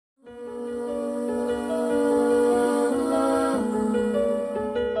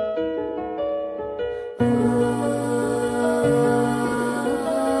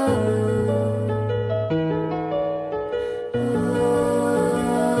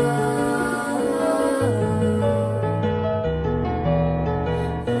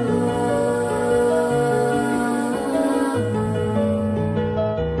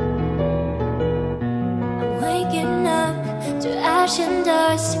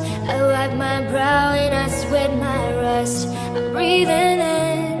wipe my brow and I sweat my rust. I'm breathing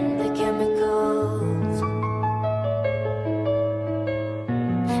in the chemicals.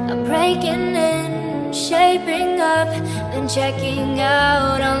 I'm breaking in, shaping up, then checking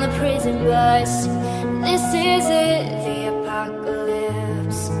out on the prison bus. This is it, the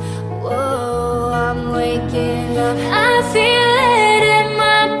apocalypse. Whoa, I'm waking up. I feel it in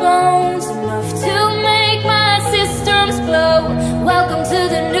my bones, enough to make my systems blow. Welcome to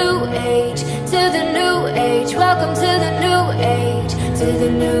the new age, to the new age. Welcome to the new age, to the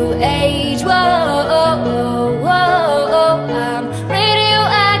new age. Whoa, whoa, whoa, I'm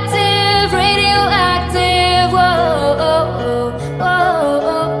radioactive, radioactive. Whoa, whoa,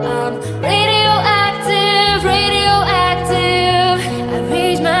 whoa, I'm radioactive, radioactive. I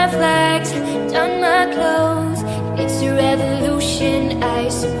raised my flags, done my clothes. It's a revolution, I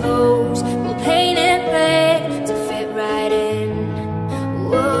suppose. We'll paint it red to fit right in.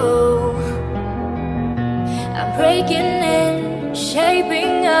 Whoa, I'm breaking in,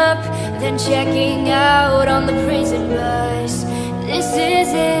 shaping up, then checking out on the prison bus. This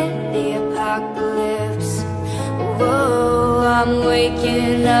is it, the apocalypse. Whoa, I'm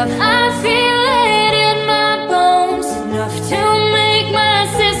waking up. I feel it in my bones, enough to make my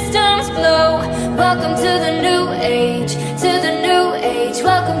systems blow. Welcome to the new age, to the new age.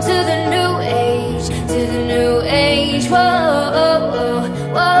 Welcome to the new age, to the new age. Whoa, whoa,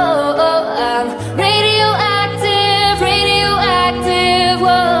 whoa, I'm radioactive, radioactive.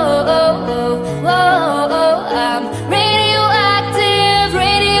 Whoa, whoa, whoa, I'm radioactive,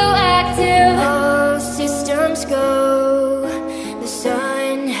 radioactive. All systems go, the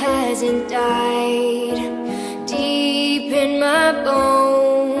sun hasn't died. Deep in my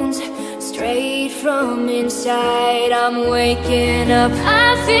bones, straight from inside, I'm waking up.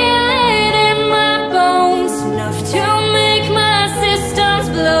 I feel it in my bones, enough to make my systems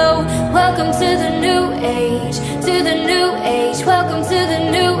blow. Welcome to the new age, to the new age. Welcome to the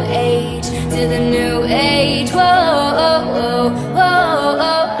new age, to the new age. Whoa, whoa, whoa,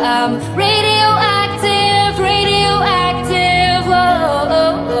 I'm radioactive, radioactive. Whoa,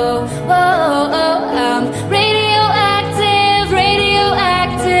 whoa, whoa, I'm radioactive,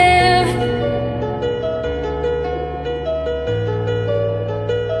 radioactive.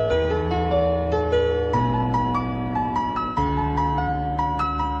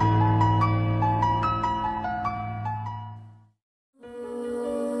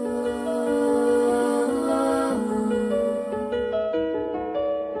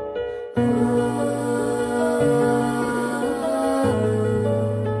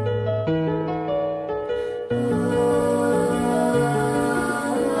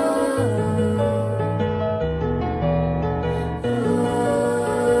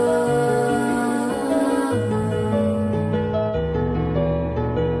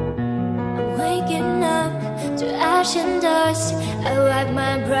 Waking up to ash and dust. I wipe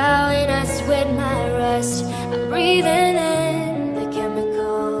my brow and I sweat my rust. I'm breathing in the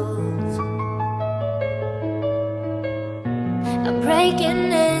chemicals. I'm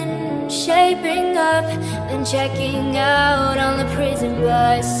breaking in, shaping up, then checking out on the prison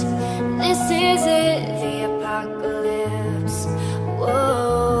bus. This is it, the apocalypse.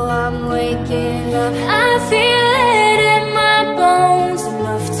 Whoa, I'm waking up. I feel it in my bones,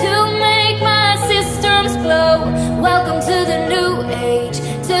 enough to make my systems blow. Welcome to the new age,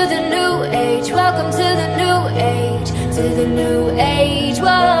 to the new age. Welcome to the new age, to the new age. Whoa,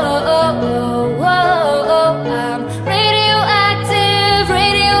 whoa, whoa, I'm radioactive,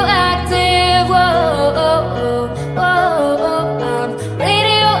 radioactive. Whoa, whoa, whoa, I'm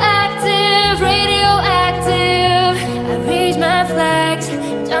radioactive, radioactive. I raised my flags,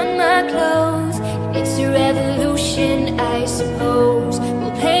 done my clothes. It's a revolution, I suppose.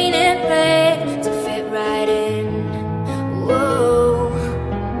 We'll paint it red to fit right in. Whoa,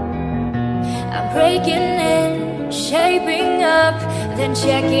 I'm breaking in, shaping up, then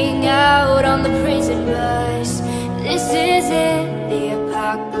checking out on the prison bus. This is it, the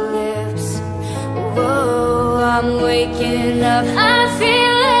apocalypse. Whoa, I'm waking up. I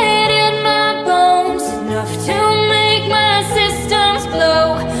feel it in my bones, enough to make my systems blow.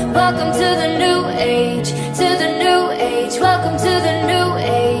 Welcome to the new age, to the new age. Welcome to the new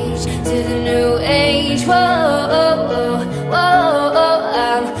age, to the new age. Whoa, whoa, whoa,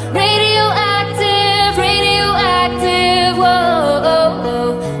 I'm radioactive, radioactive. Whoa, whoa,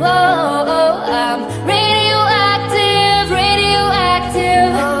 whoa, I'm radioactive,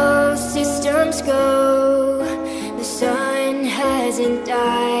 radioactive. All systems go, the sun hasn't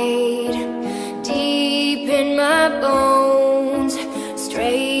died. Deep in my bones,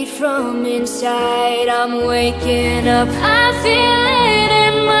 straight from inside, I'm waking up. I feel it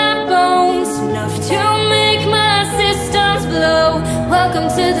in my bones.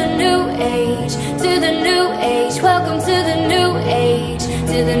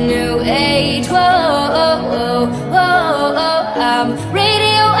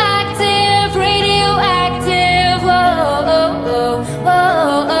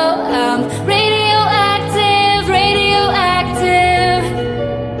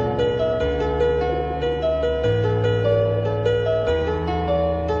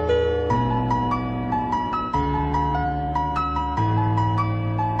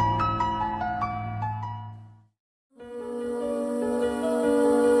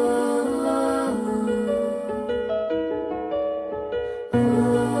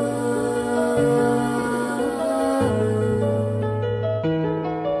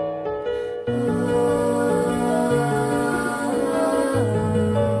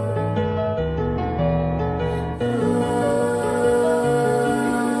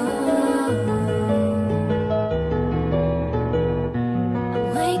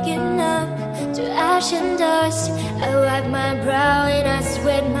 And dust, I wipe my brow and I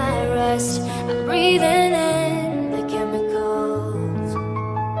sweat my rust. I'm breathing in the chemicals.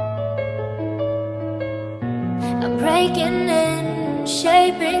 I'm breaking in,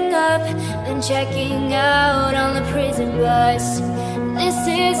 shaping up, then checking out on the prison bus. This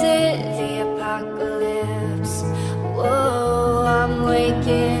is it, the apocalypse. Whoa, I'm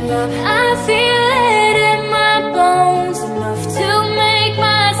waking up. I feel it in my bones, enough to make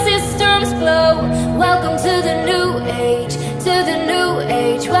my systems blow. Welcome to the new age, to the new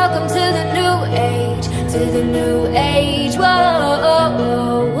age. Welcome to the new age, to the new age. Whoa,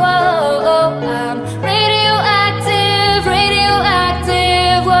 whoa, I'm radioactive,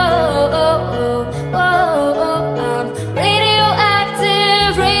 radioactive. Whoa, whoa, I'm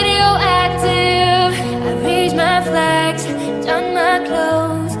radioactive, radioactive. I raise my flags, don my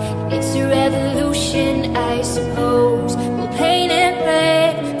clothes. It's a revolution, I suppose. We'll paint it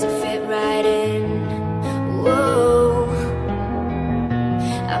red to fit right in. Whoa,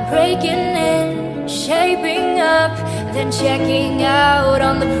 I'm breaking in, shaping up, then checking out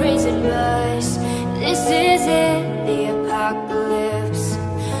on the prison bus. This is it, the apocalypse.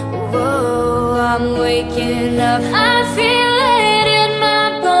 Whoa, I'm waking up. I feel it in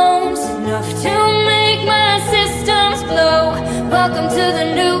my bones, enough to make my systems blow. Welcome to the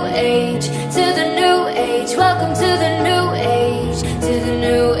new age, to the new age. Welcome to the new age, to the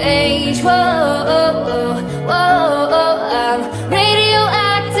new age. Whoa, whoa, I'm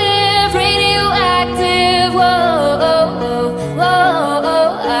radioactive, radioactive. Whoa, whoa,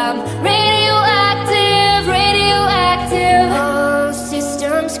 I'm radioactive, radioactive. All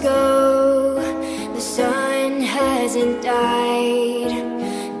systems go, the sun hasn't died.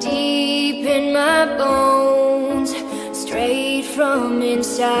 Deep in my bones, straight from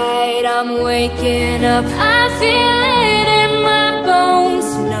inside, I'm waking up. I feel it in my bones,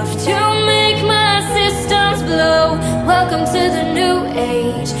 enough to make my systems blow. Welcome to the new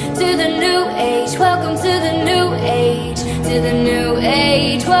age, to the new age. Welcome to the new age, to the new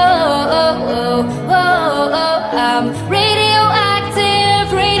age. Whoa, whoa, I'm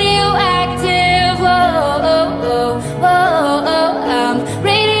radioactive, radioactive. Whoa, whoa, I'm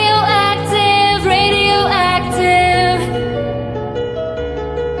radioactive, radioactive.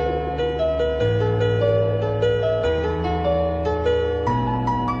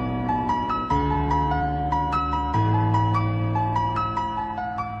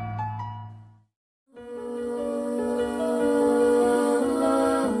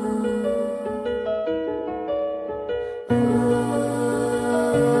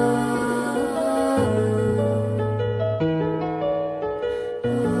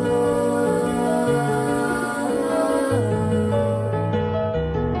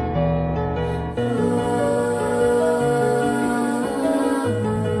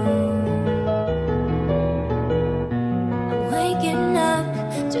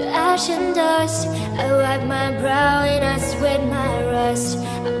 And dust, I wipe my brow and I sweat my rust.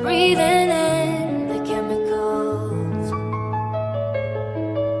 I'm breathing in the chemicals.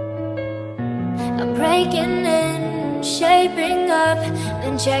 I'm breaking in, shaping up,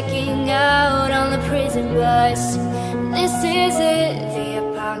 then checking out on the prison bus. This is it, the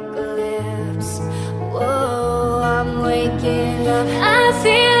apocalypse. Whoa, I'm waking up. I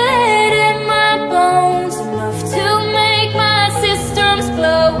feel it in my bones, enough to make my systems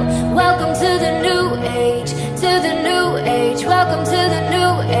blow. Welcome to the new age, to the new age. Welcome to the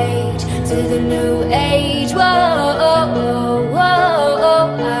new age, to the new age. Whoa, whoa,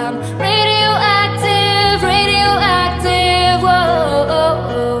 I'm radioactive, radioactive. Whoa,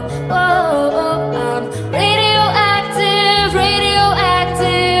 whoa, I'm radioactive,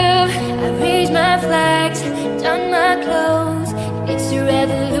 radioactive. I raise my flags, don my clothes. It's a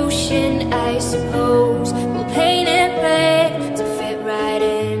revolution, I suppose. We'll paint it red to fit right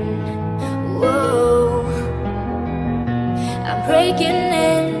in. Whoa, I'm breaking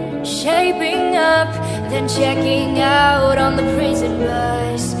in, shaping up, then checking out on the prison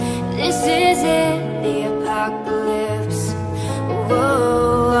bus. This is it, the apocalypse.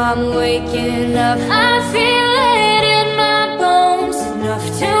 Whoa, I'm waking up. I feel it in my bones, enough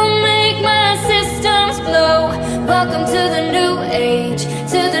to make my systems blow. Welcome to the new age,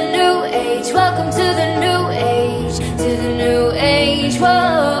 to the new age. Welcome to the new age, to the new age. Whoa,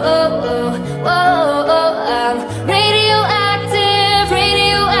 whoa, I'm radioactive,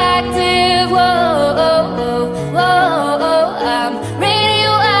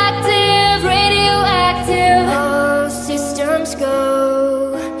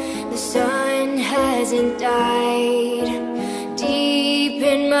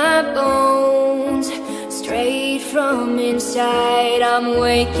 in my bones, straight from inside. I'm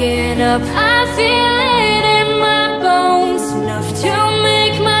waking up, I feel it in my bones, enough to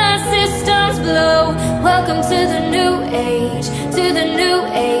make my systems blow. Welcome to the new age, to the new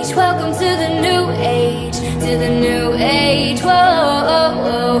age. Welcome to the new age, to the new age. Whoa, whoa,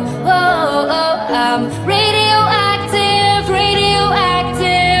 whoa, whoa, whoa. I'm radioactive,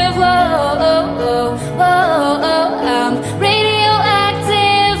 radioactive. Whoa, whoa, whoa, whoa, whoa. I'm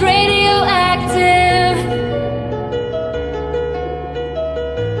radioactive, radioactive.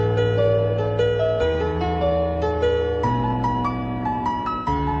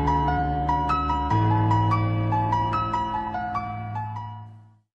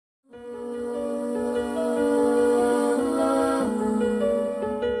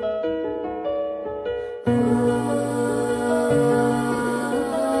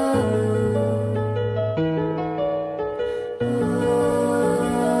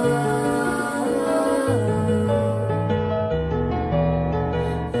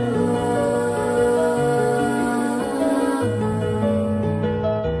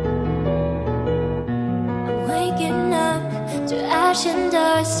 Waking up to ash and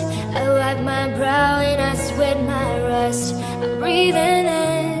dust, I wipe my brow and I sweat my rust. I'm breathing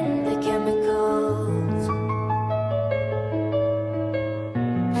in the chemicals,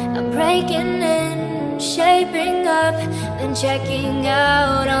 I'm breaking in, shaping up, then checking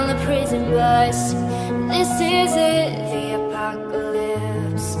out on the prison bus. This is it, the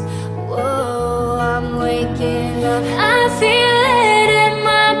apocalypse. Whoa, I'm waking up, I feel it in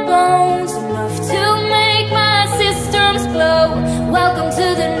my bones, enough to make my systems blow. Welcome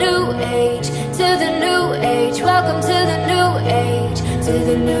to the new age, to the new age. Welcome to the new age, to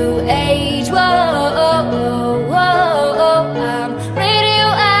the new age. Whoa, whoa, whoa, whoa. I'm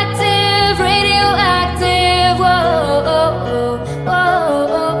radioactive, radioactive. Whoa, whoa, whoa,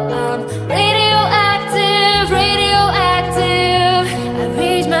 whoa. I'm radioactive, radioactive. I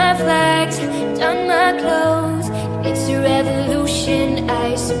raised my flags, done my clothes. It's a revolution,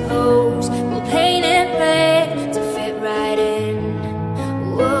 I suppose. We'll paint it red to fit right in.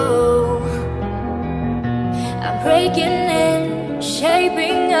 Whoa, I'm breaking in,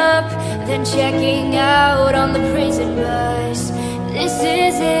 shaping up, then checking out on the prison bus. This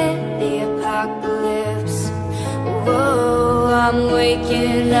is it, the apocalypse. Whoa, I'm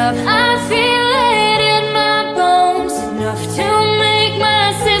waking up, I feel it in my bones, enough to make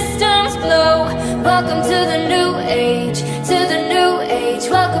my systems blow. Welcome to the new age, to the new age.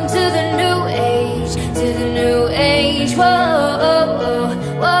 Welcome to the new age, to the new age. Whoa, whoa,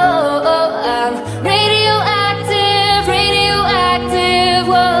 whoa, whoa. I'm radioactive, radioactive.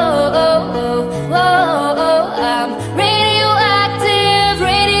 Whoa, whoa, whoa, whoa. I'm radioactive,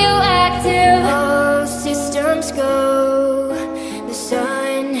 radioactive. All systems go, the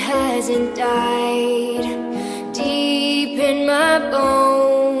sun hasn't died. Deep in my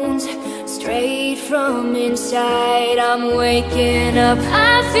bones, straight from inside. I'm waking up,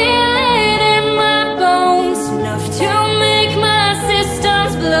 I feel it in my bones, enough to make my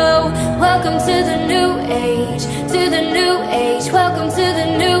systems blow. Welcome to the new age, to the new age. Welcome to the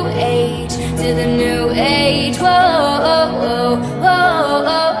new age, to the new age. Whoa, whoa, whoa,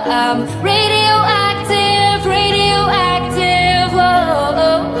 whoa. I'm radioactive, radioactive. Whoa,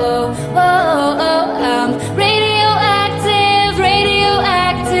 whoa, whoa, whoa. I'm radioactive,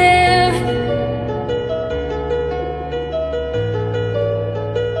 radioactive.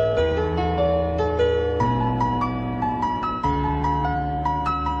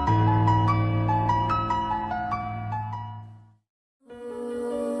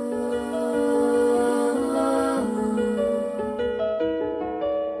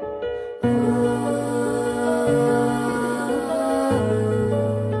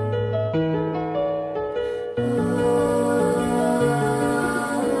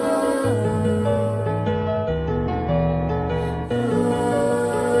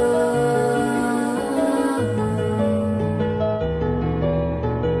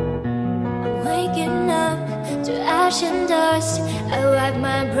 Waking up to ash and dust, I wipe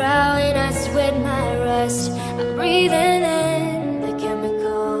my brow and I sweat my rust. I'm breathing in the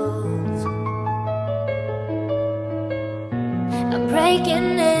chemicals, I'm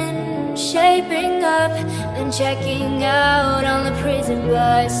breaking in, shaping up, then checking out on the prison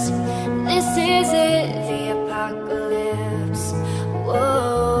bus. This is it, the apocalypse.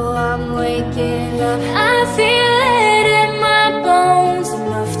 Whoa, I'm waking up, I feel it in my bones,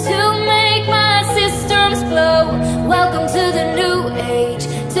 enough to make my systems blow. Welcome to the new age,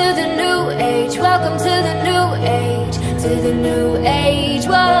 to the new age. Welcome to the new age, to the new age.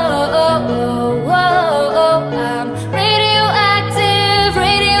 Whoa, whoa, whoa, whoa. I'm radioactive,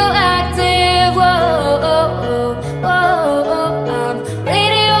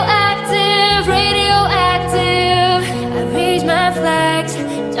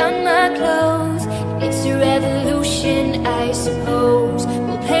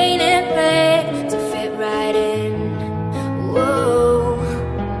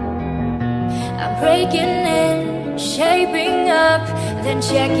 then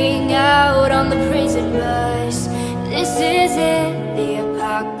checking out on the prison bus. This is it, the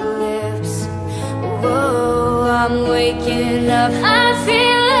apocalypse. Whoa, I'm waking up, I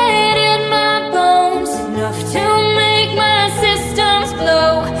feel it in my bones, enough to make my systems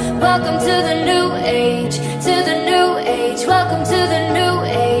blow. Welcome to the new age, to the new age. Welcome to the new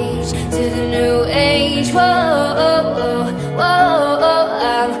age, to the new age. Whoa, whoa, whoa, whoa.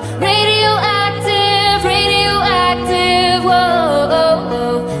 I'm radioactive, radioactive. Whoa,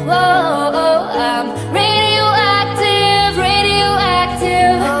 whoa, whoa. I'm radioactive,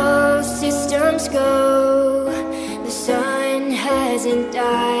 radioactive. All systems go, the sun hasn't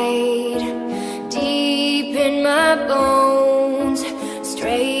died. Deep in my bones,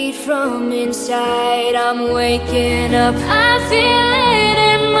 straight from inside, I'm waking up, I feel it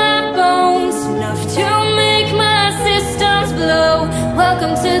in my bones, enough to make my systems blow.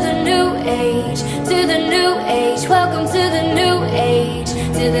 Welcome to the new age, to the new age. Welcome to the new age,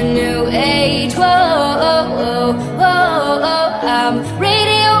 to the new age. Whoa, whoa, whoa, whoa. I'm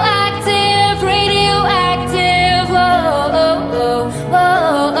radioactive, radioactive. Whoa, whoa,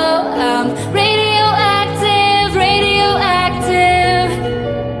 whoa, whoa. I'm radioactive, radioactive.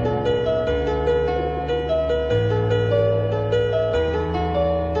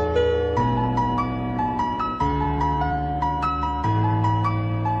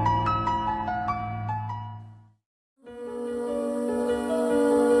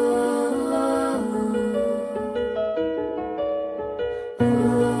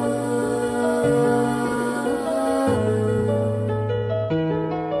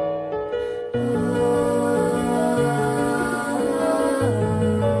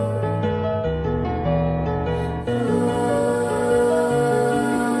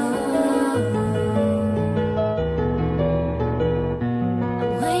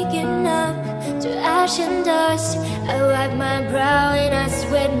 Waking up to ash and dust, I wipe my brow and I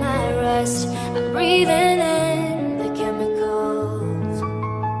sweat my rust. I'm breathing in the chemicals,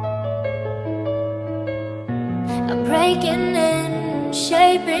 I'm breaking in,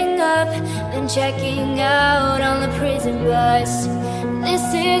 shaping up, then checking out on the prison bus. This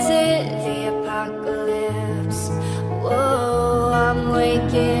is it, the apocalypse. Whoa, I'm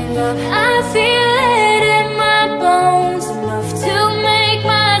waking up, I feel it in my bones, enough to make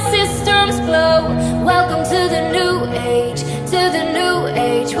my systems blow. Welcome to the new age, to the new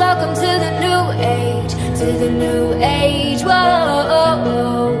age. Welcome to the new age, to the new age. Whoa,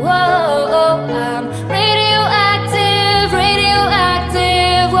 whoa, whoa. I'm radioactive,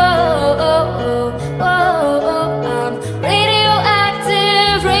 radioactive. Whoa, whoa, whoa. I'm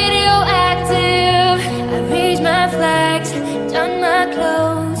radioactive, radioactive. I raised my flags, done my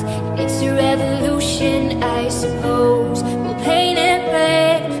clothes. It's a revolution, I suppose. We'll paint it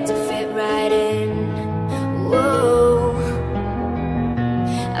red to fit right in. Whoa,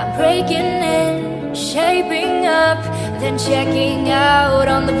 I'm breaking in, shaping up, then checking out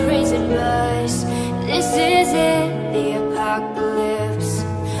on the prison bus. This is it, the apocalypse.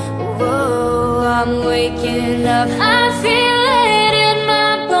 Whoa, I'm waking up, I feel it in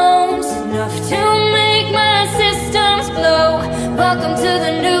my bones, enough to make my systems blow. Welcome to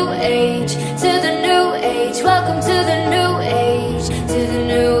the new age, to the new age. Welcome to the new age, to the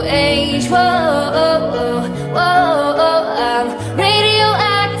new age. Whoa, whoa, whoa. I'm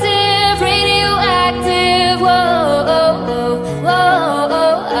radioactive, radioactive. Whoa, whoa,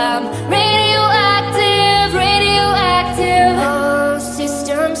 whoa. I'm radioactive, radioactive. All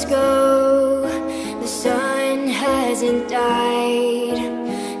systems go, the sun hasn't died.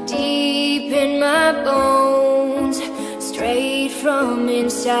 Deep in my bones, straight from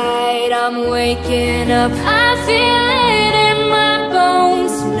inside, I'm waking up, I feel it in my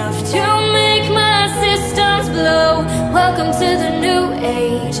bones, enough to make my systems blow. Welcome to the new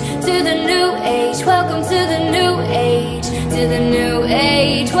age, to the new age. Welcome to the new age, to the new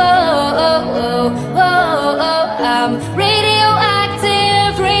age. Whoa, whoa, whoa. I'm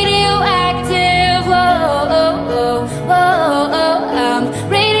radioactive, radioactive. Whoa, whoa, whoa. I'm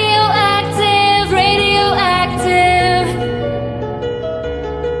radioactive, radioactive.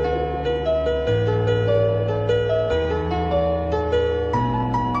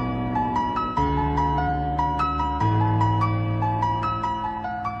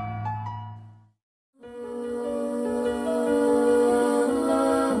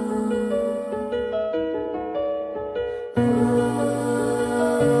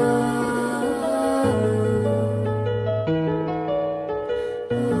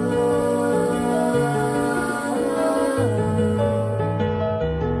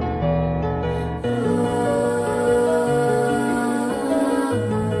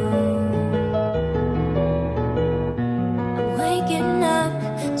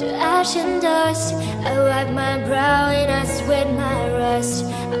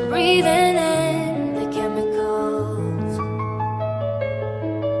 breathing in the chemicals.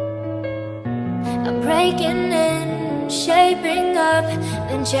 I'm breaking in, shaping up,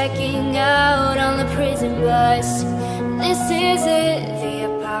 then checking out on the prison bus. This is it, the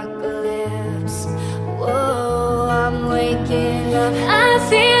apocalypse. Whoa, I'm waking up. I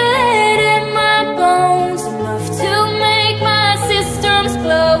feel it in my bones, enough to make my systems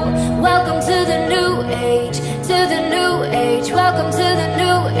blow. Welcome to the new age, to the new age. Welcome to the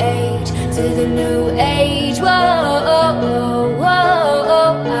new age, to the new age. Whoa, whoa,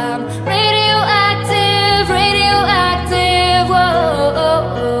 I'm radioactive, radioactive. Whoa,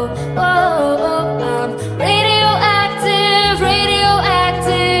 I'm radioactive,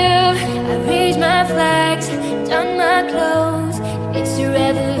 radioactive. I raised my flags, done my clothes. It's a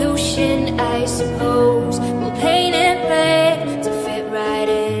revolution, I suppose. We'll paint it red to fit right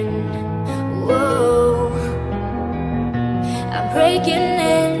in. Whoa, I'm breaking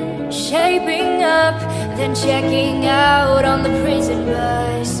in, shaping up, then checking out on the prison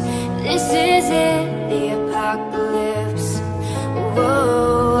bus. This is it, the apocalypse.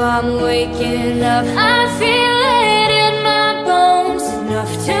 Whoa, I'm waking up. I feel it in my bones,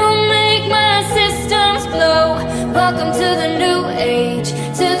 enough to make my systems blow. Welcome to the new age,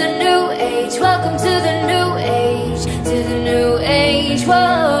 to the new age. Welcome to the new age, to the new age.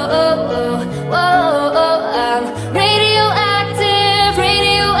 Whoa, whoa, I'm radioactive,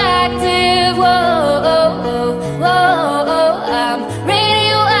 radioactive. Whoa, I'm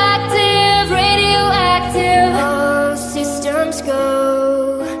radioactive, radioactive. All systems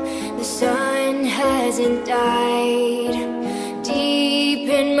go, the sun hasn't died. Deep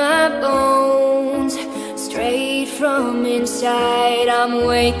in my bones, straight from inside, I'm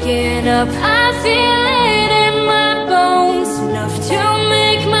waking up. I feel it in my bones, enough to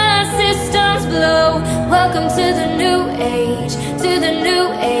make my systems blow. Welcome to the new age, to the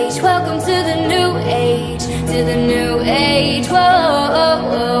new age. Welcome to the new age, to the new age. Whoa,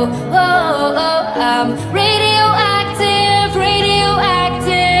 I'm radioactive,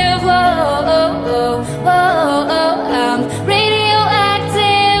 radioactive. Whoa, I'm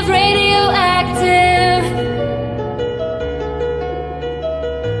radioactive, radioactive.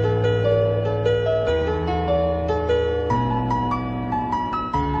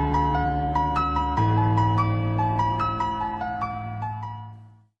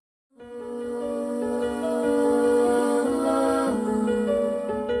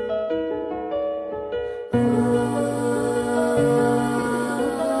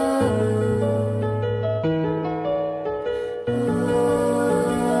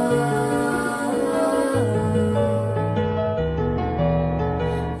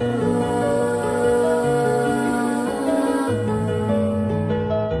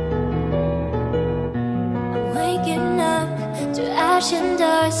 And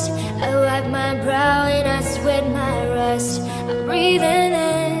dust, I wipe my brow and I sweat my rust. I'm breathing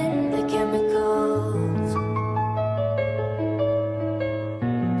in the chemicals.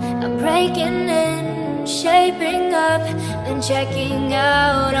 I'm breaking in, shaping up, then checking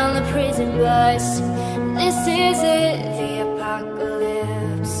out on the prison bus. This is it, the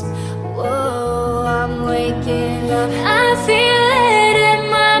apocalypse. Whoa, I'm waking up. I feel it in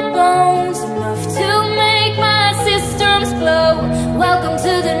my bones, enough to make my systems blow. Welcome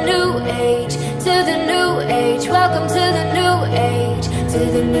to the new age, to the new age. Welcome to the new age, to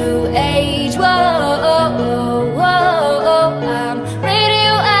the new age. Whoa, I'm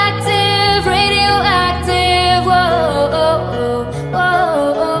radioactive, radioactive. Whoa,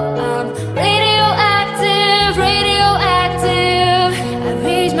 I'm radioactive, radioactive. I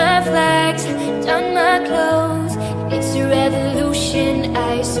raised my flags, done my clothes. It's a revolution,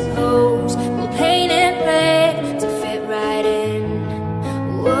 I suppose. We'll paint it red to fit right in.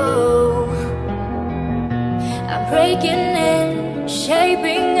 Whoa, I'm breaking in,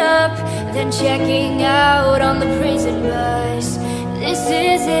 shaping up, then checking out on the prison bus. This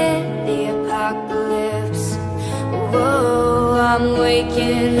is it, the apocalypse. Whoa, I'm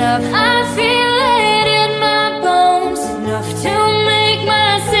waking up. I feel it in my bones, enough to make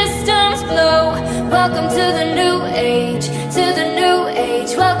my systems blow. Welcome to the new age, to the new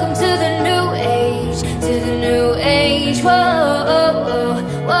age. Welcome to the new age, to the new age. Whoa,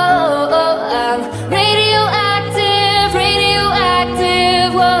 I'm radioactive,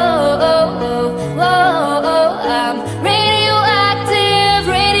 radioactive. Whoa, I'm radioactive,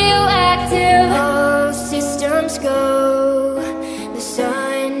 radioactive. All systems go, the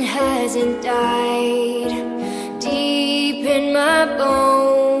sun hasn't died. Deep in my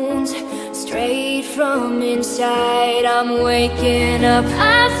bones, straight from inside, I'm waking up.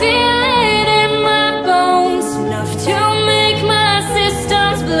 I feel it in my bones, enough to make my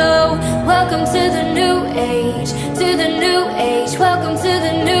systems blow. Welcome to the new age, to the new age. Welcome to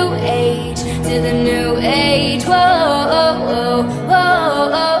the new age, to the new age. Whoa, whoa, whoa,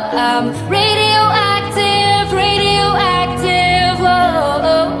 whoa. I'm radioactive, radioactive. Whoa,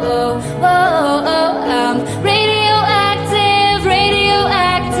 whoa, whoa, whoa. I'm radioactive,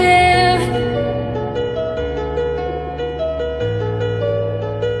 radioactive.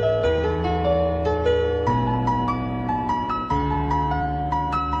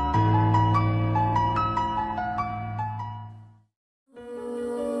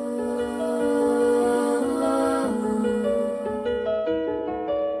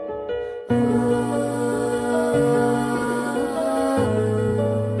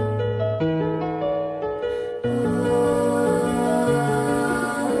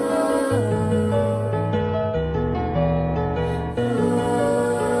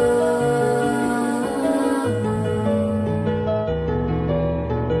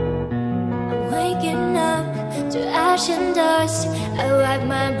 Waking up to ash and dust. I wipe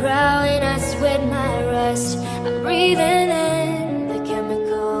my brow and I sweat my rust. I'm breathing in the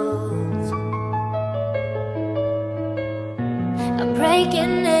chemicals. I'm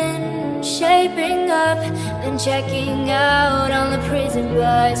breaking in, shaping up, then checking out on the prison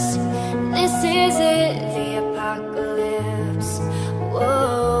bus. This is it, the apocalypse.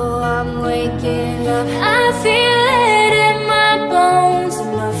 Whoa, I'm waking up. I feel it in my bones,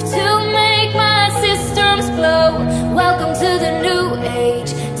 enough to make my systems blow. Welcome to the new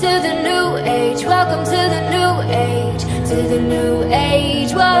age, to the new age. Welcome to the new age, to the new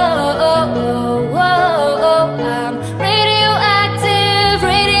age. Whoa, whoa, whoa. I'm radioactive,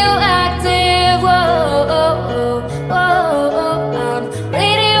 radioactive. Whoa, whoa, whoa. I'm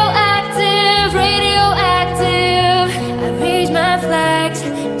radioactive, radioactive. I raised my flags,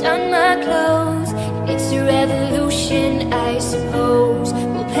 done my clothes. It's a revolution, I suppose.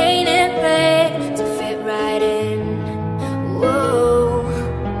 We'll paint it red to fit right in. Whoa,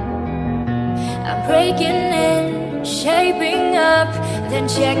 I'm breaking in, shaping up, then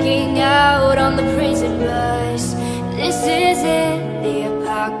checking out on the prison bus. This is it, the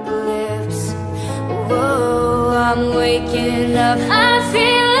apocalypse. Whoa, I'm waking up. I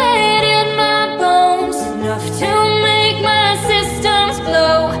feel it in my bones, enough to make my systems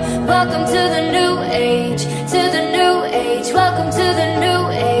blow. Welcome to the new age, to the new age. Welcome to the new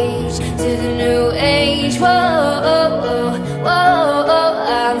age, to the new age. Whoa, whoa, whoa.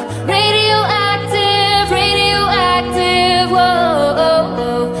 I'm radioactive, radioactive. Whoa,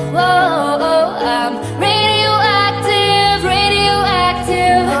 whoa, whoa. I'm radioactive,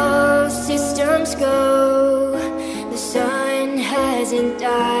 radioactive. All systems go, the sun hasn't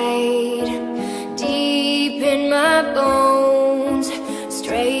died. Deep in my bones,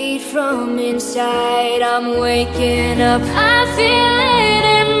 straight from inside, I'm waking up. I feel it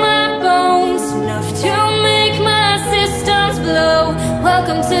in my bones, enough to make my systems blow.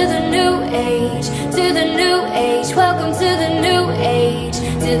 Welcome to the new age, to the new age. Welcome to the new age,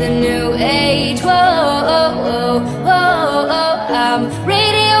 to the new age. Whoa, whoa, whoa. I'm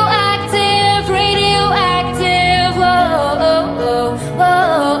radioactive, radioactive. Whoa, whoa,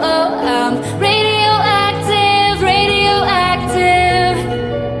 whoa. I'm radioactive, radioactive.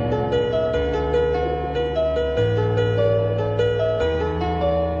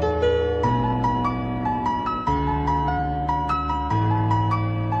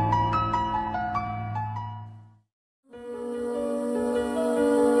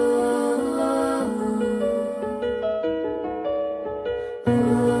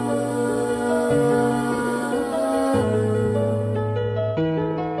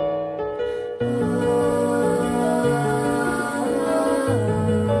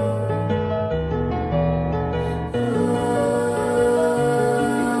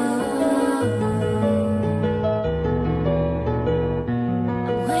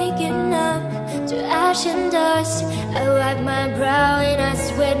 Waking up to ash and dust. I wipe my brow and I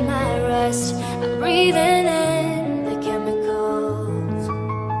sweat my rust. I'm breathing in the chemicals.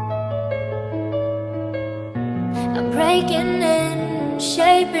 I'm breaking in,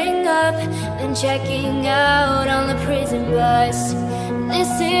 shaping up, then checking out on the prison bus.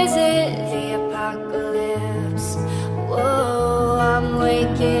 This is it, the apocalypse. Whoa, I'm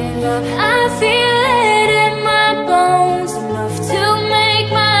waking up. I feel it in my bones, enough to make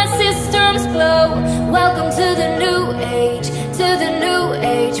my systems blow. Welcome to the new age, to the new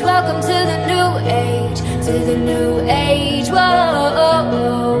age. Welcome to the new age, to the new age. Whoa,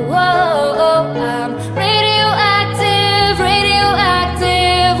 whoa, whoa. I'm radioactive,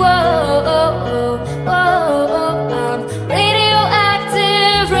 radioactive. Whoa, whoa, whoa. I'm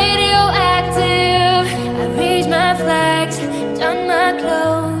radioactive, radioactive. I raised my flags, done my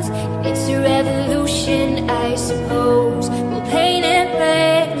clothes. It's a suppose. We'll paint it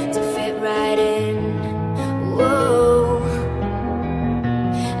red to fit right in. Whoa,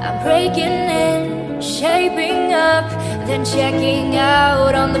 I'm breaking in, shaping up, then checking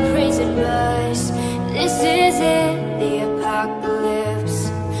out on the prison bus. This is it, the apocalypse.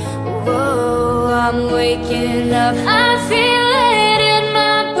 Whoa, I'm waking up, I feel it in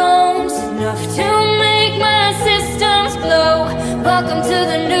my bones, enough to make my systems blow. Welcome to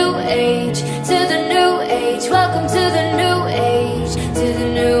the new age, to the new age. Welcome to the new age, to the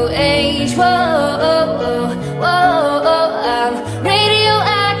new age. Whoa, whoa, whoa, I'm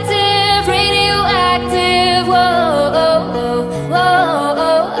radioactive, radioactive. Whoa, whoa,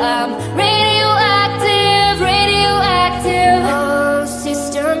 whoa, I'm radioactive, radioactive. All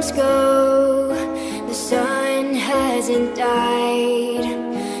systems go, the sun hasn't died.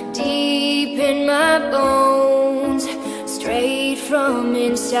 Deep in my bones, straight from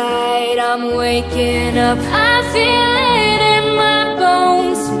inside, I'm waking up. I feel it in my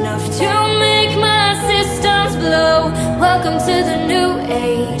bones, enough to make my systems blow. Welcome to the new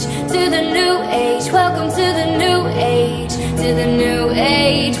age, to the new age. Welcome to the new age, to the new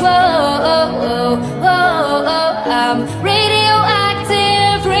age. Whoa, whoa, whoa, I'm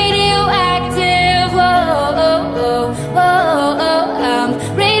radioactive, radioactive. Whoa, whoa, whoa, I'm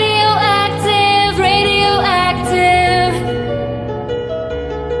radioactive, radioactive.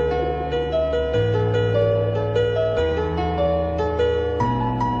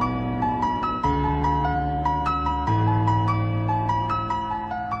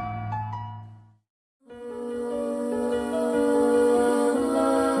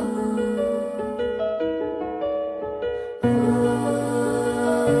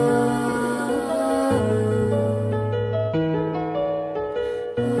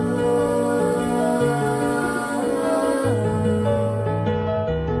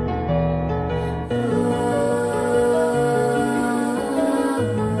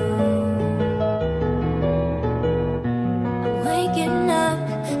 Waking up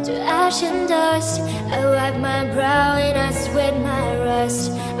to ash and dust, I wipe my brow and I sweat my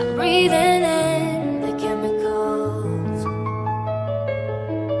rust. I'm breathing in the chemicals,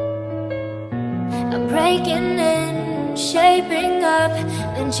 I'm breaking in, shaping up,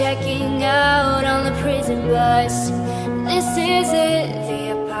 then checking out on the prison bus. This is it,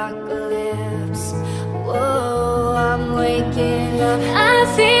 the apocalypse. Whoa, I'm waking up, I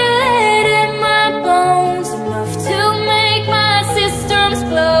feel it in my bones, enough to make my systems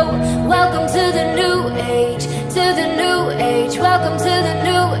blow. Welcome to the new age, to the new age. Welcome to the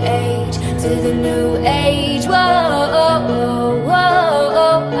new age, to the new age. Whoa, whoa,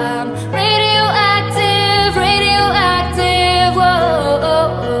 whoa, I'm radioactive, radioactive. Whoa,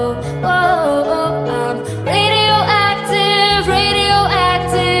 whoa, I'm radioactive,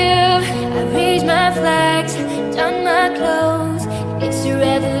 radioactive. I raise my flags, done my clothes. It's a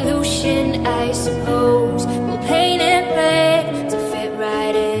revolution, I suppose. We'll paint it red to fit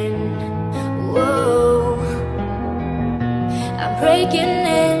right in. Whoa, I'm breaking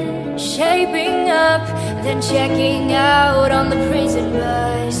in, shaping up, then checking out on the prison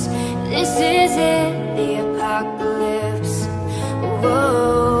bus. This is it, the apocalypse.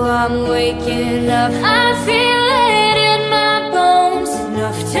 Whoa, I'm waking up, I feel it in my bones,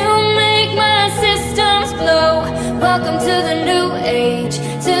 enough to make my systems blow. Welcome to the new age,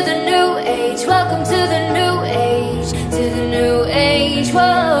 to the new age. Welcome to the new age, to the new age. Whoa,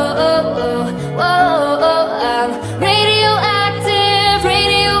 whoa, whoa, I'm radioactive,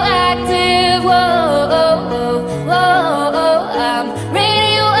 radioactive. Whoa, whoa, I'm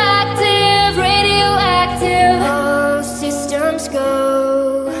radioactive, radioactive. All systems go,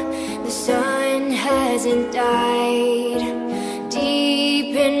 the sun hasn't died.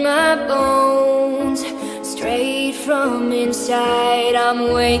 Deep in my bones, straight from inside,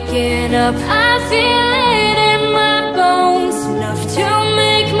 I'm waking up. I feel it in my bones, enough to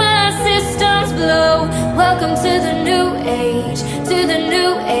make my systems blow. Welcome to the new age, to the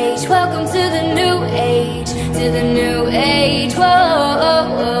new age. Welcome to the new age, to the new age. Whoa,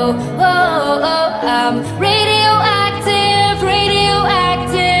 whoa, whoa, I'm radioactive,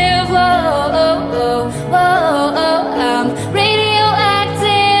 radioactive. Whoa, whoa, whoa, I'm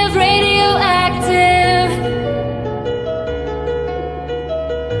radioactive, radioactive.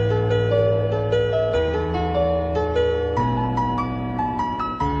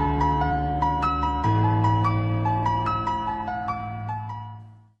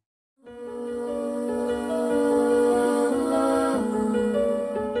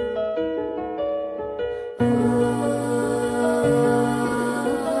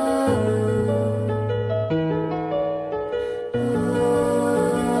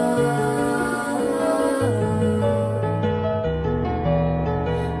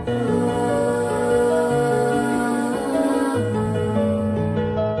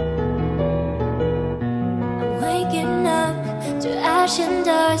 ash and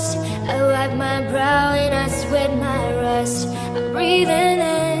dust. I wipe my brow and I sweat my rust. I'm breathing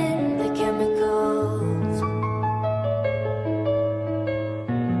in the chemicals.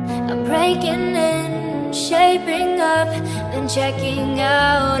 I'm breaking in, shaping up, then checking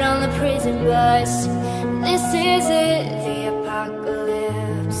out on the prison bus. This is it, the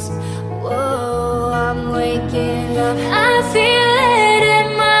apocalypse. Whoa, I'm waking up. I feel it in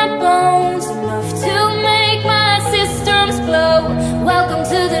my bones, enough to make my systems blow. Welcome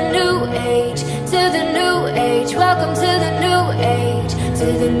to the new age, to the new age. Welcome to the new age, to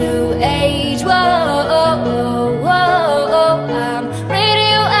the new age. Whoa, whoa, I'm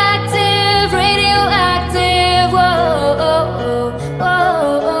radioactive, radioactive. Whoa, whoa,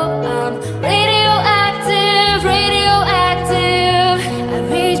 I'm radioactive, radioactive. I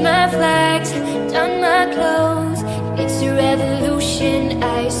raised my flags, done my clothes. It's a revolution,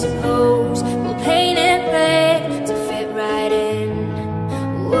 I suppose. We'll paint it red to fit right in.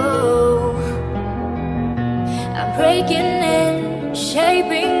 Whoa, I'm breaking in,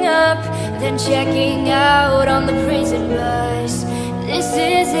 shaping up, then checking out on the prison bus. This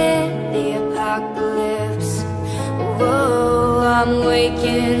is it, the apocalypse. Whoa, I'm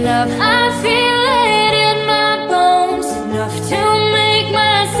waking up. I feel it in my bones, enough to make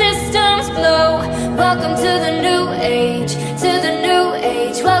my systems blow. Welcome to the new age, to the new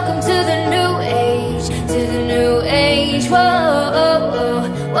age. Welcome to the new age, to the new age. Whoa,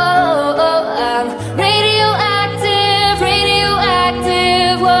 whoa, I'm radioactive,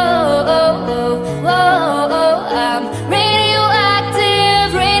 radioactive. Whoa, whoa, I'm radioactive,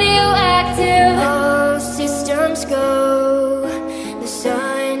 radioactive. All systems go, the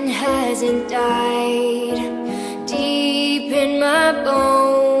sun hasn't died. Deep in my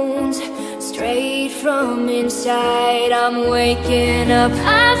bones, straight from inside, I'm waking up.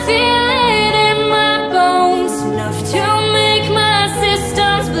 I feel it in my bones, enough to make my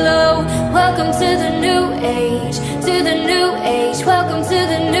systems blow. Welcome to the new age, to the new age. Welcome to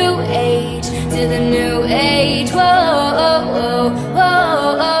the new age, to the new age. Whoa, whoa,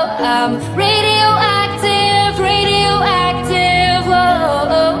 I'm radioactive, radioactive.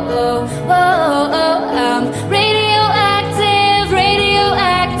 Whoa, whoa, I'm radioactive,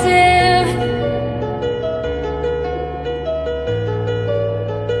 radioactive.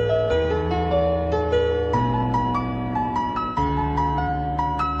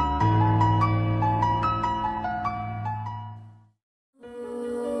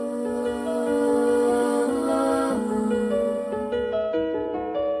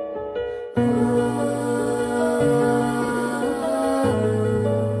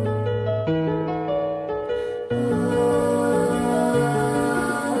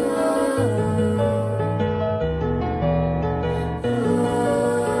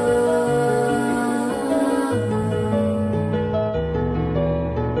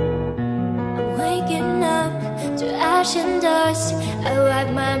 Waking up to ash and dust. I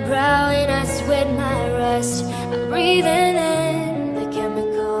wipe my brow and I sweat my rust. I'm breathing in the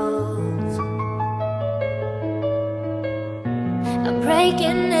chemicals. I'm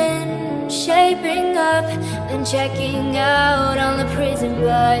breaking in, shaping up, then checking out on the prison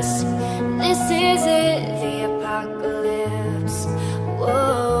bus. This is it, the apocalypse.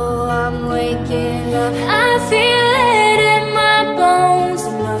 Whoa, I'm waking up. I feel it in my bones,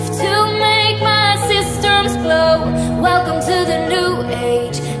 enough to make my systems blow. Welcome to the new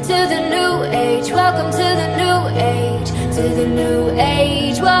age, to the new age. Welcome to the new age, to the new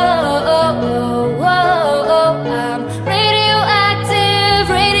age. Whoa, whoa, I'm radioactive,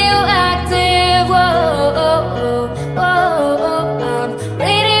 radioactive. Whoa, whoa, I'm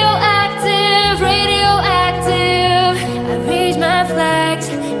radioactive, radioactive. I raised my flags,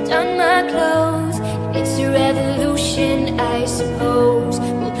 done my clothes. It's a revolution, I suppose.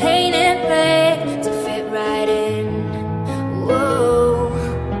 We'll paint it red to fit right in. Whoa,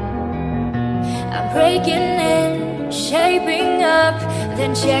 I'm breaking in, shaping up,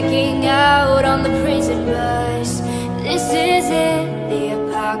 then checking out on the prison bus. This is it, the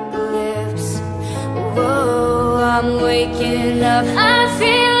apocalypse. Whoa, I'm waking up. I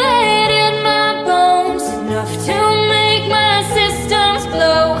feel it in my bones, enough to make my systems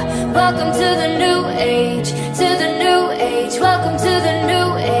blow. Welcome to the new age, to the new age. Welcome to the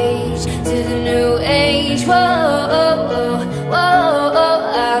new age, to the new age. Whoa, whoa,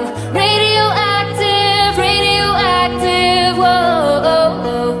 I'm radioactive, radioactive. Whoa,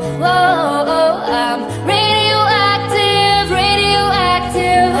 whoa, I'm radioactive,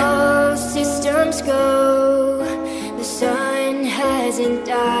 radioactive. All systems go, the sun hasn't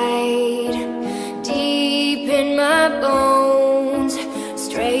died. Deep in my bones,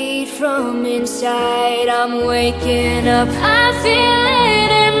 straight from inside. inside. I'm waking up, I feel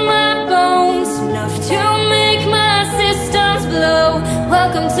it in my bones, enough to make my systems blow.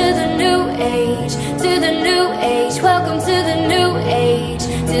 Welcome to the new age, to the new age. Welcome to the new age,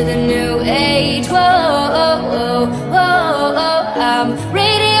 to the new age. Whoa, whoa, whoa, whoa. I'm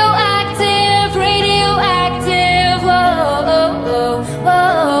radioactive, radioactive. Whoa, whoa, whoa,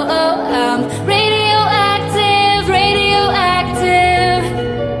 whoa. I'm radioactive, radioactive.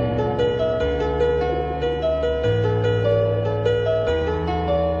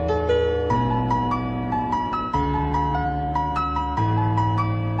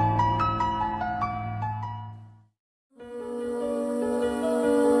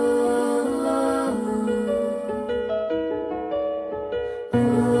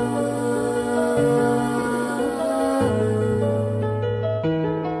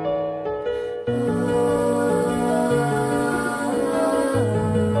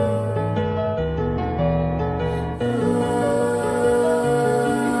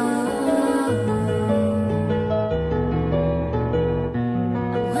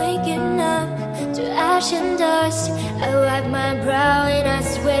 And dust, I wipe my brow and I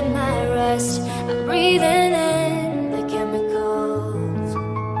sweat my rust. I'm breathing in the chemicals.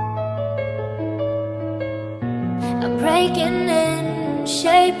 I'm breaking in,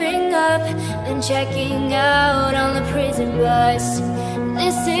 shaping up, then checking out on the prison bus.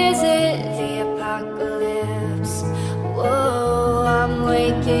 This is it, the apocalypse. Whoa, I'm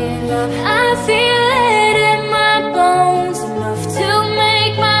waking up, I feel it in my bones, enough to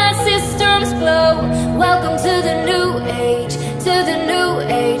make my systems blow. Welcome to the new age, to the new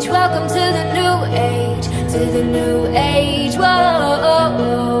age. Welcome to the new age, to the new age. Whoa,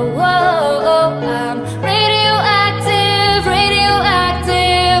 whoa, whoa. I'm radioactive,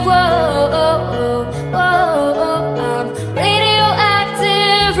 radioactive. Whoa, whoa. I'm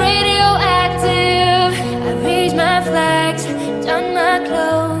radioactive, radioactive. I raise my flags, done my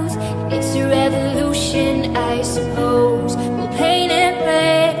clothes. It's a revolution, I suppose. We'll paint it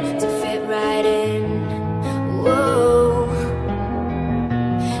red to fit right in. Whoa,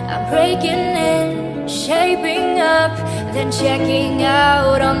 I'm breaking in, shaping up, then checking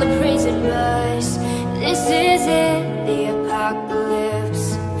out on the prison bus. This is it, the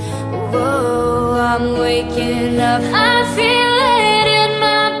apocalypse. Whoa, I'm waking up, I feel it in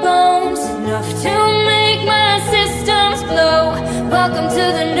my bones, enough to make my systems blow. Welcome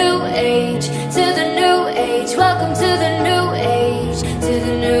to the new age, to the new age. Welcome to the new age, to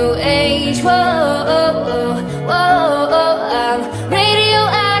the new age. Whoa, whoa, whoa. I'm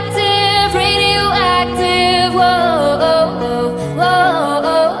radioactive, radioactive. Whoa, whoa.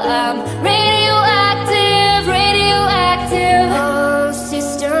 I'm radioactive, radioactive. All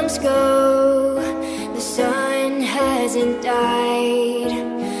systems go, the sun hasn't died.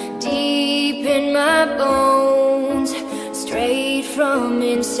 Deep in my bones, straight from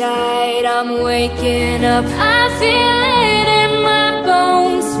inside. I'm waking up, I feel it in my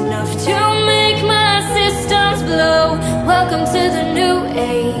bones, enough to make my systems blow. Welcome to the new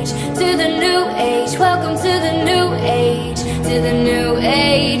age, to the new age. Welcome to the new age, to the new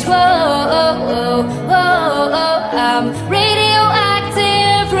age. Whoa, whoa. I'm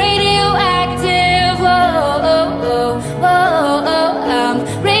radioactive, radioactive. Whoa, whoa. I'm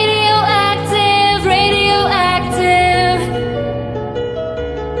radioactive, radioactive.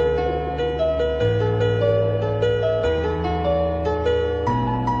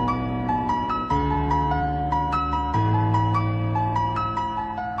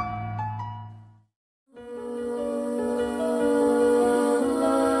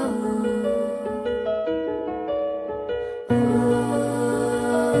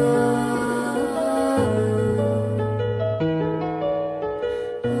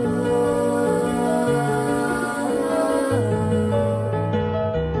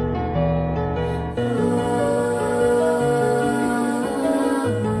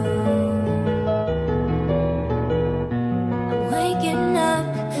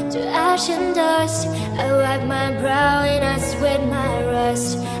 And dust, I wipe my brow and I sweat my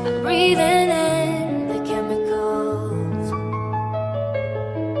rust. I'm breathing in the chemicals.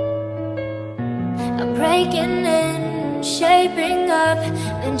 I'm breaking in, shaping up,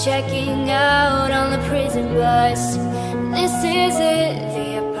 then checking out on the prison bus. This is it,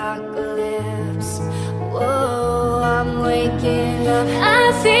 the apocalypse. Whoa, I'm waking up,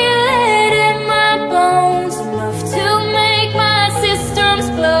 I feel it in my bones, enough to make my systems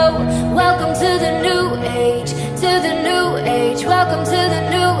blow. Welcome to the new age, to the new age. Welcome to the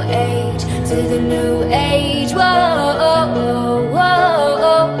new age, to the new age. Whoa, whoa.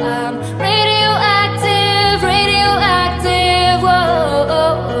 I'm radioactive, radioactive. Whoa,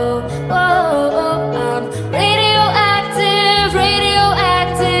 whoa.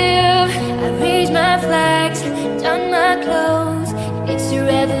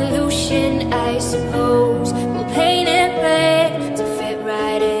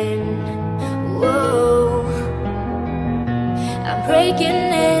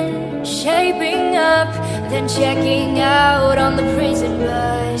 breaking in, shaping up, then checking out on the prison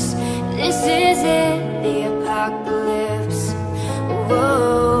bus. This is it, the apocalypse.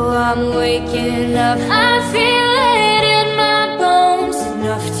 Whoa, I'm waking up. I feel it in my bones,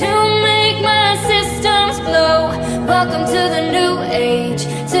 enough to make my systems blow. Welcome to the new age,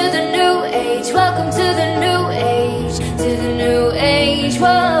 to the new age. Welcome to the new age, to the new age. Whoa,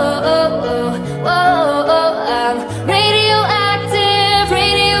 whoa, whoa, I'm radioactive,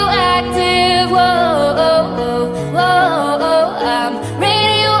 radioactive. Whoa, whoa, whoa, I'm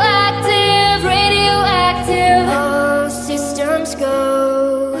radioactive, radioactive. All systems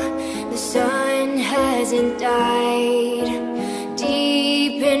go, the sun hasn't died.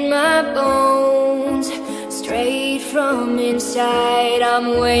 Deep in my bones, straight from inside,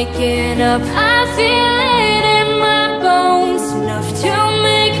 I'm waking up. I feel it in my bones, enough to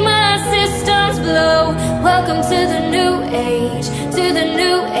make my systems blow. Welcome to the new age, to the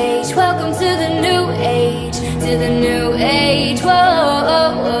new age. Welcome to the new age, to the new age. Whoa, whoa,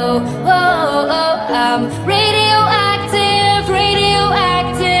 whoa, whoa, I'm radioactive,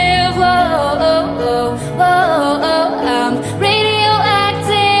 radioactive. Whoa, whoa, whoa, whoa, I'm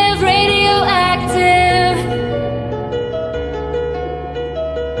radioactive, radioactive.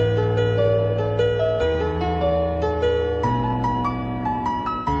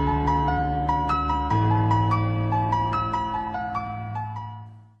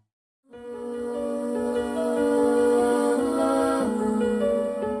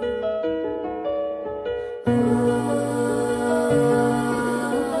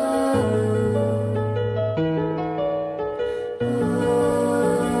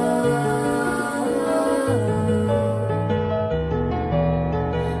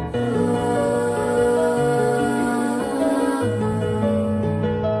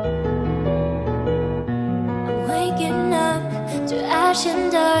 Waking up to ash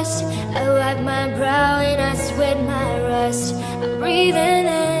and dust. I wipe my brow and I sweat my rust. I'm breathing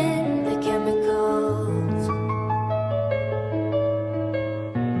in the chemicals.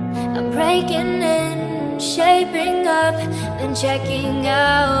 I'm breaking in, shaping up, then checking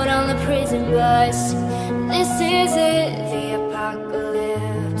out on the prison bus. This is it, the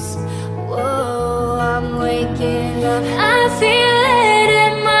apocalypse. Whoa, I'm waking up. I feel it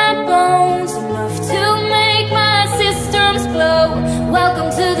in my bones, enough to make my systems blow. Welcome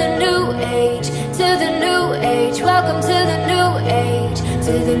to the new age, to the new age. Welcome to the new age,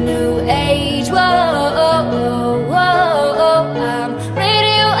 to the new age. Whoa, whoa, whoa, I'm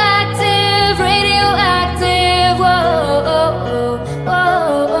radioactive, radioactive. Whoa, whoa,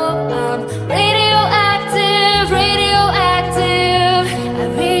 whoa, I'm radioactive, radioactive. I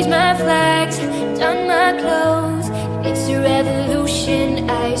raised my flags, done my clothes. It's a revolution,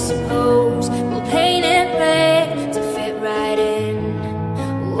 I suppose. We'll paint it red to fit right in.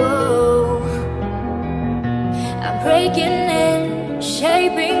 Whoa, I'm breaking in,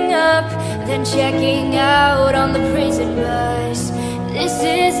 shaping up, then checking out on the prison bus. This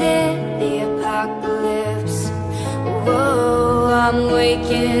is it, the apocalypse. Whoa, I'm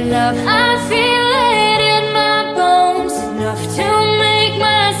waking up. I feel it in my bones, enough to make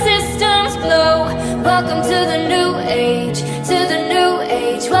my systems blow. Welcome to the new age, to the new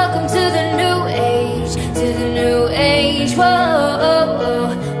age. Welcome to the new age, to the new age. Whoa, whoa,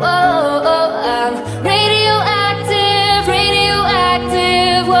 whoa, I'm radioactive,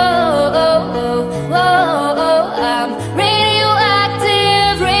 radioactive. Whoa, whoa, whoa, I'm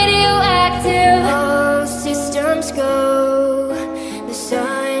radioactive, radioactive. All systems go, the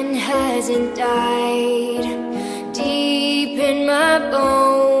sun hasn't died. Deep in my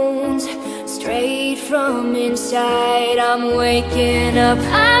bones, straight from inside, I'm waking up.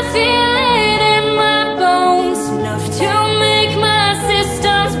 I feel it in my bones, enough to make my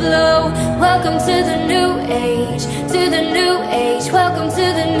systems blow. Welcome to the new age, to the new age. Welcome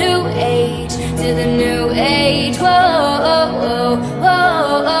to the new age, to the new age. Whoa, whoa,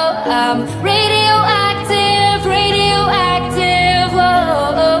 whoa, I'm radioactive, radioactive.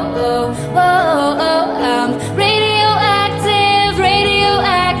 Whoa, whoa, whoa, I'm radioactive,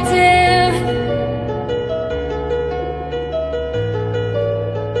 radioactive.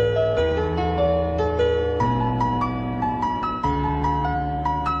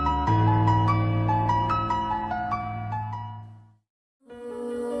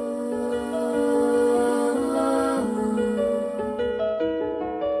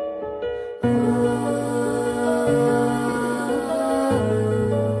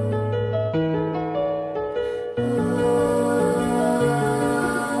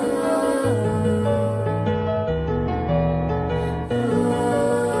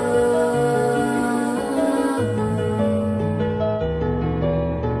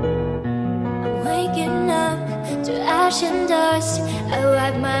 waking up to ash and dust. I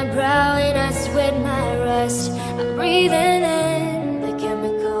wipe my brow and I sweat my rust. I'm breathing in the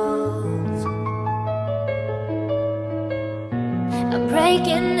chemicals. I'm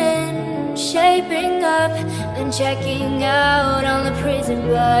breaking in, shaping up, then checking out on the prison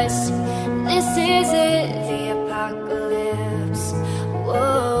bus. This is it, the apocalypse.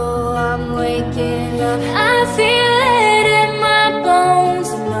 Whoa, I'm waking up. I feel it in my bones,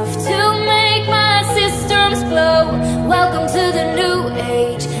 enough to make my systems blow. Welcome to the new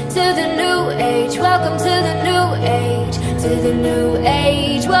age, to the new age. Welcome to the new age, to the new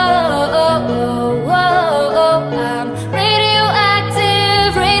age. Whoa, whoa, I'm radioactive,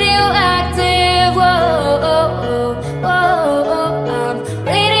 radioactive. Whoa, whoa, I'm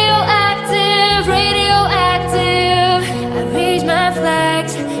radioactive, radioactive. I raise my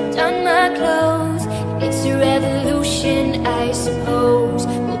flags, done my clothes. It's a revolution, I suppose.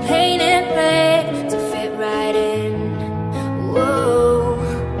 We'll paint it red to fit right in. Whoa,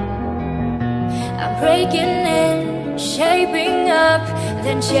 I'm breaking in, shaping up,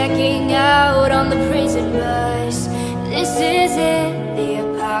 then checking out on the prison bus. This is it, the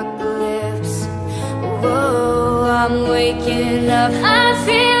apocalypse. Whoa, I'm waking up. I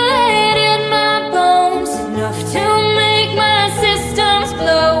feel it in my bones, enough to make my systems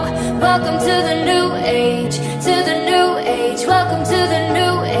blow. Welcome to the new age, to the new age. Welcome to the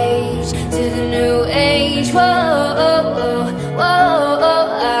new age, to the new age. Whoa, whoa,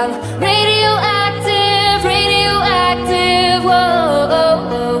 I'm radioactive, radioactive. Whoa,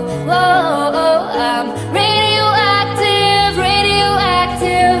 whoa, I'm radioactive,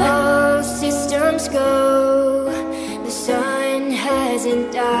 radioactive. All systems go, the sun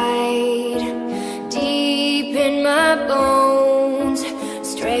hasn't died. Deep in my bones,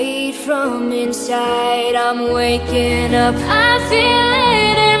 straight from inside, I'm waking up. I feel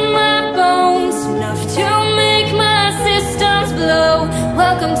it in my bones, enough to make my systems blow.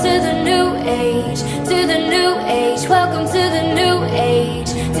 Welcome to the new age, to the new age. Welcome to the new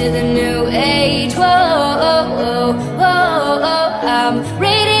age, to the new age. Whoa, whoa, I'm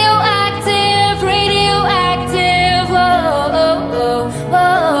radioactive, radioactive. Whoa,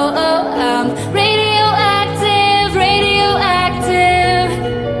 whoa, I'm radioactive, radioactive.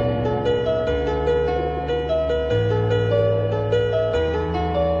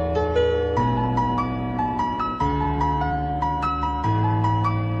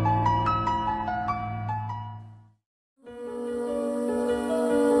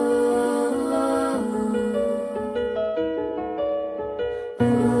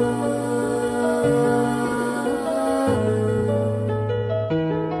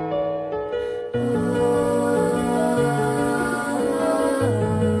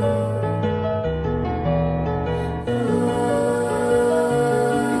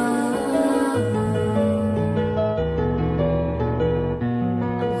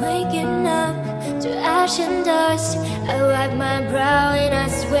 Waking up to ash and dust. I wipe my brow and I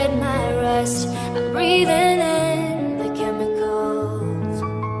sweat my rust. I'm breathing in the chemicals.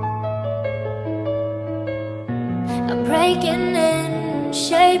 I'm breaking in,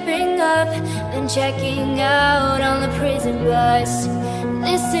 shaping up, then checking out on the prison bus.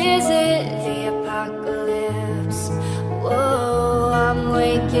 This is it, the apocalypse. Whoa, I'm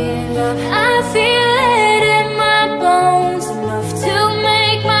waking up. I feel it in my bones, enough to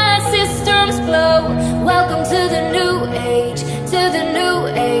make my systems blow. Welcome to the new age, to the new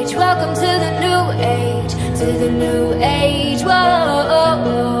age. Welcome to the new age, to the new age. Whoa,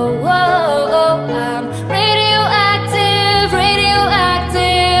 whoa, I'm radioactive,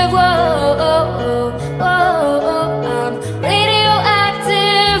 radioactive. Whoa, whoa, I'm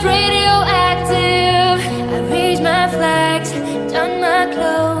radioactive, radioactive. I raise my flags, done my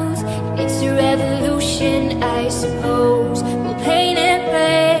clothes. It's a revolution, I suppose. We'll paint it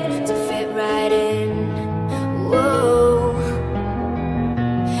red to fit right in. Whoa,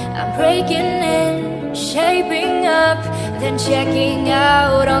 I'm breaking in, shaping up, then checking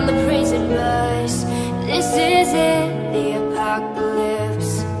out on the prison bus. This is it, the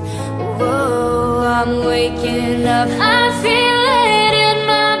apocalypse. Whoa, I'm waking up. I feel it in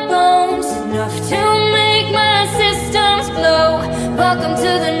my bones, enough to make my systems blow. Welcome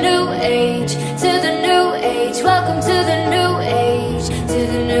to the new age, to the new age. Welcome to the new age, to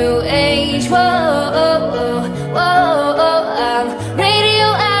the new age. Whoa, whoa, I'm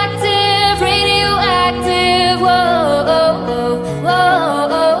radioactive, radioactive. Whoa,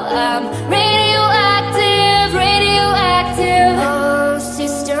 whoa, I'm radioactive, radioactive. All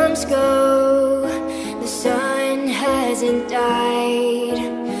systems go, the sun hasn't died.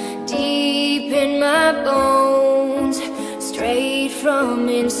 Deep in my bones, straight from from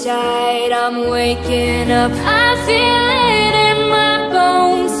inside, I'm waking up. I feel it in my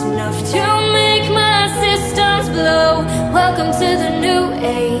bones, enough to make my systems blow. Welcome to the new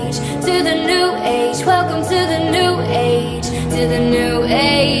age, to the new age. Welcome to the new age, to the new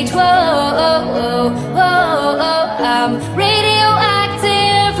age. Whoa, whoa, whoa, whoa. I'm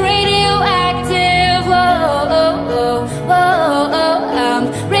radioactive, radioactive. Whoa, whoa, whoa, whoa. I'm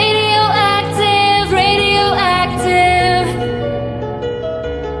radioactive, radioactive.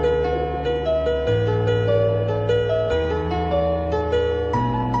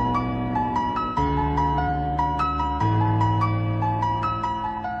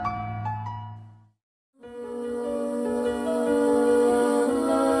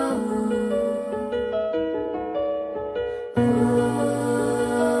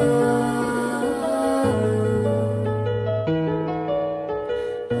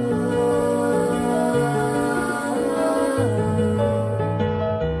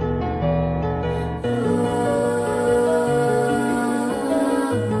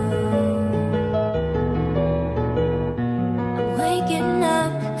 Waking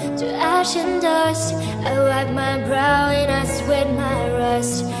up to ash and dust. I wipe my brow and I sweat my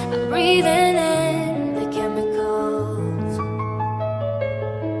rust. I'm breathing in the chemicals.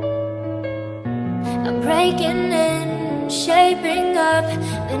 I'm breaking in, shaping up,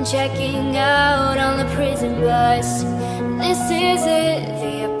 then checking out on the prison bus. This is it,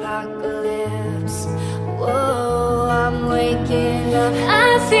 the apocalypse. Whoa, I'm waking up.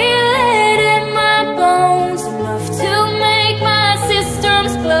 I feel it in my bones, enough to make my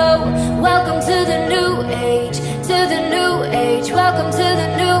systems blow. Welcome to the new age, to the new age. Welcome to the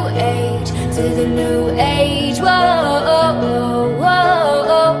new age, to the new age. Whoa, whoa, whoa.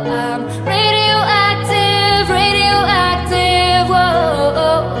 I'm radioactive, radioactive. Whoa,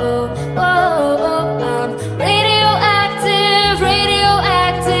 whoa, whoa. I'm radioactive,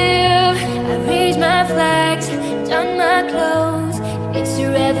 radioactive. I raise my flags, done my clothes. It's a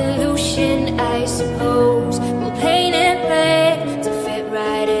revolution, I suppose. We'll paint it red to fit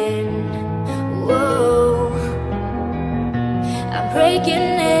right in. Whoa, I'm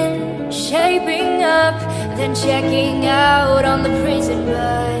breaking in, shaping up, then checking out on the prison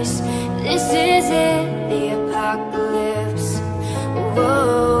bus. This is it, the apocalypse.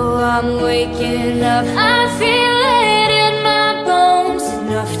 Whoa, I'm waking up. I feel it in my bones,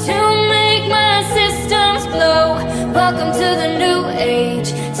 enough to make my systems blow. Welcome to the new age,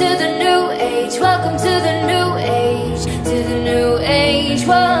 to the new age. Welcome to the new age, to the new age.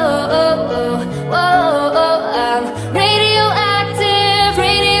 Whoa, whoa, whoa. I'm radioactive,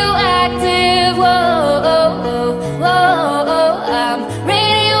 radioactive. Whoa, whoa, whoa. I'm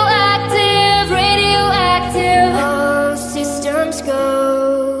radioactive, radioactive. All systems go,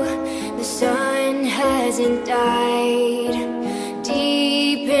 the sun hasn't died.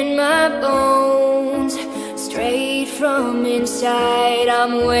 Deep in my bones, straight from inside,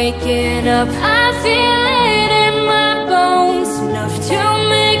 I'm waking up. I feel it in my bones, enough to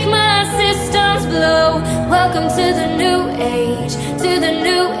make my systems blow. Welcome to the new age.